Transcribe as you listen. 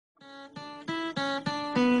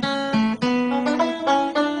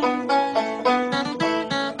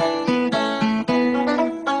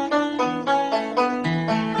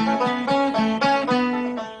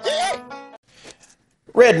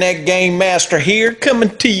Redneck Gamemaster here, coming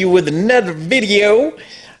to you with another video.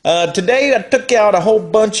 Today I took out a whole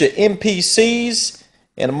bunch of NPCs,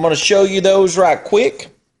 and I'm going to show you those right quick.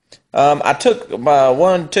 I took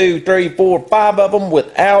 1, 2, 3, 4, 5 of them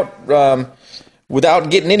without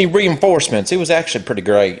getting any reinforcements. It was actually pretty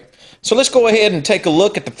great. So let's go ahead and take a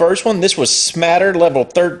look at the first one. This was Smatter, level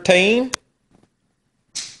 13.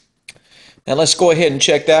 And let's go ahead and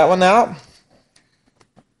check that one out.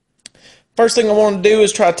 First thing I want to do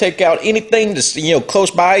is try to take out anything that's close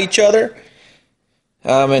by each other.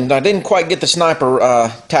 And I didn't quite get the sniper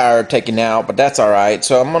tower taken out, but that's all right.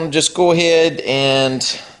 So I'm going to just go ahead and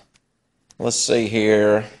let's see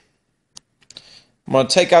here. I'm going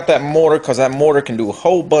to take out that mortar because that mortar can do a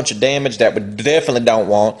whole bunch of damage that we definitely don't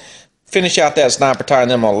want. Finish out that sniper tower, and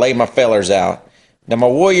then I'm going to lay my fellers out. Now my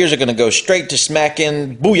warriors are going to go straight to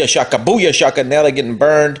smacking. Booyah shaka, booyah shaka. Now they're getting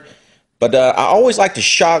burned. But I always like to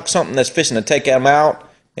shock something that's fishing to take them out.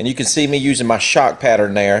 And you can see me using my shock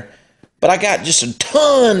pattern there. But I got just a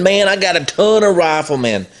ton, man. I got a ton of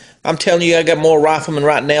riflemen. I'm telling you, I got more riflemen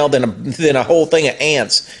right now than a whole thing of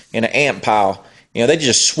ants in an ant pile. They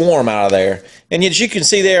just swarm out of there. And as you can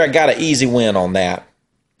see there, I got an easy win on that.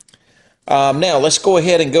 Now, let's go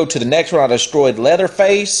ahead and go to the next one. I destroyed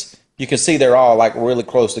Leatherface. You can see they're all like really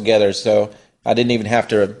close together. So I didn't even have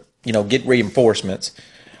to, get reinforcements.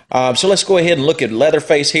 So let's go ahead and look at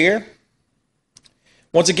Leatherface here.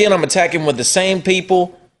 Once again, I'm attacking with the same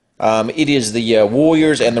people. It is the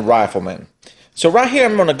warriors and the riflemen. So right here,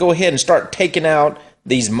 I'm going to go ahead and start taking out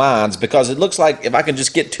these mines because it looks like if I can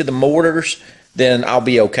just get to the mortars, then I'll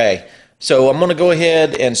be okay. So I'm going to go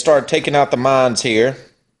ahead and start taking out the mines here.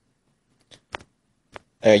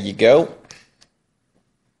 There you go.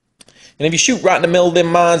 And if you shoot right in the middle of them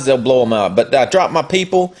mines, they'll blow them out. But I dropped my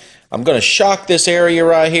people. I'm going to shock this area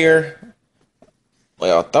right here.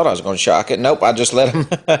 Well, I thought I was going to shock it. Nope, I just let them.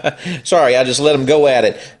 Sorry, I just let them go at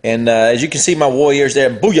it. And as you can see, my warriors there,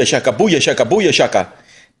 booyah shaka, booyah shaka, booyah shaka,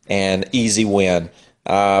 and easy win.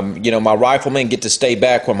 My riflemen get to stay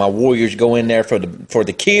back when my warriors go in there for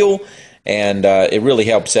the kill, and it really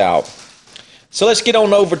helps out. So let's get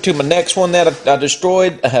on over to my next one that I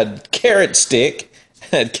destroyed. Carrot stick,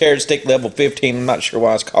 carrot stick level 15. I'm not sure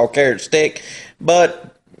why it's called carrot stick,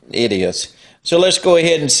 but it is. So let's go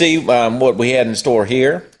ahead and see what we had in store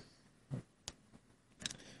here.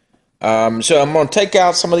 So I'm going to take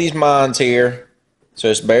out some of these mines here. So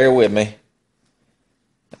just bear with me.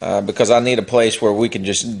 Because I need a place where we can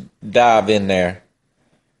just dive in there.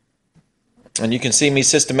 And you can see me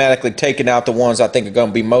systematically taking out the ones I think are going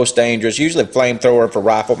to be most dangerous. Usually flamethrower for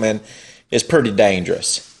riflemen is pretty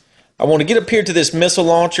dangerous. I want to get up here to this missile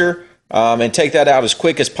launcher. And take that out as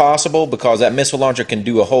quick as possible because that missile launcher can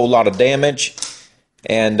do a whole lot of damage.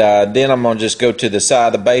 And then I'm going to just go to the side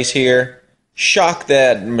of the base here, shock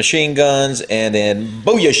that machine guns, and then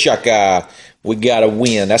booyah shaka, we got a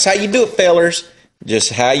win. That's how you do it, fellers.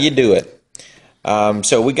 Just how you do it.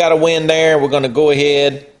 So we got a win there. We're going to go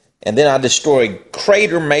ahead, and then I destroyed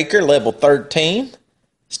Crater Maker, level 13.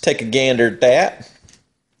 Let's take a gander at that.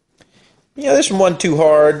 This one wasn't too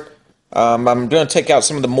hard. I'm going to take out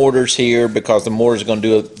some of the mortars here because the mortars are going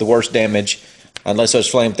to do the worst damage unless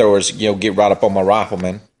those flamethrowers, get right up on my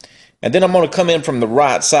riflemen. And then I'm going to come in from the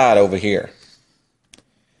right side over here.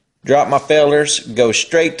 Drop my fellers, go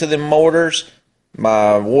straight to the mortars.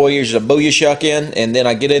 My warriors are booyah shucking, and then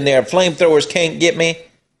I get in there. If flamethrowers can't get me,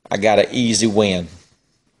 I got an easy win.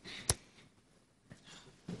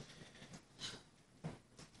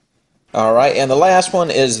 All right, and the last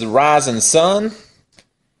one is the Rising Sun.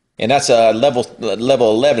 And that's a level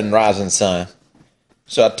 11 Rising Sun.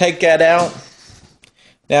 So I take that out.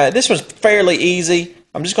 Now this was fairly easy.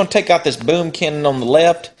 I'm just going to take out this boom cannon on the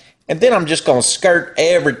left, and then I'm just going to skirt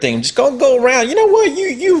everything. Just going to go around. You know what?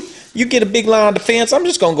 You get a big line of defense. I'm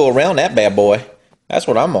just going to go around that bad boy. That's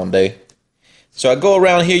what I'm going to do. So I go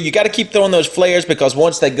around here. You got to keep throwing those flares because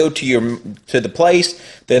once they go to the place,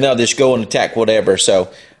 then they'll just go and attack whatever.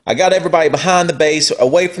 So I got everybody behind the base,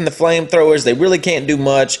 away from the flamethrowers. They really can't do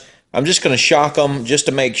much. I'm just going to shock them just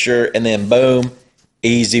to make sure, and then boom,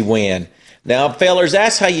 easy win. Now, fellers,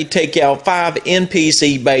 that's how you take out 5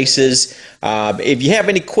 NPC bases. If you have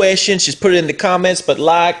any questions, just put it in the comments, but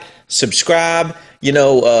like, subscribe,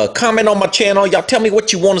 comment on my channel. Y'all tell me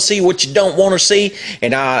what you want to see, what you don't want to see,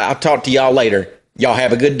 and I'll talk to y'all later. Y'all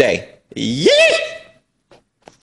have a good day. Yeah!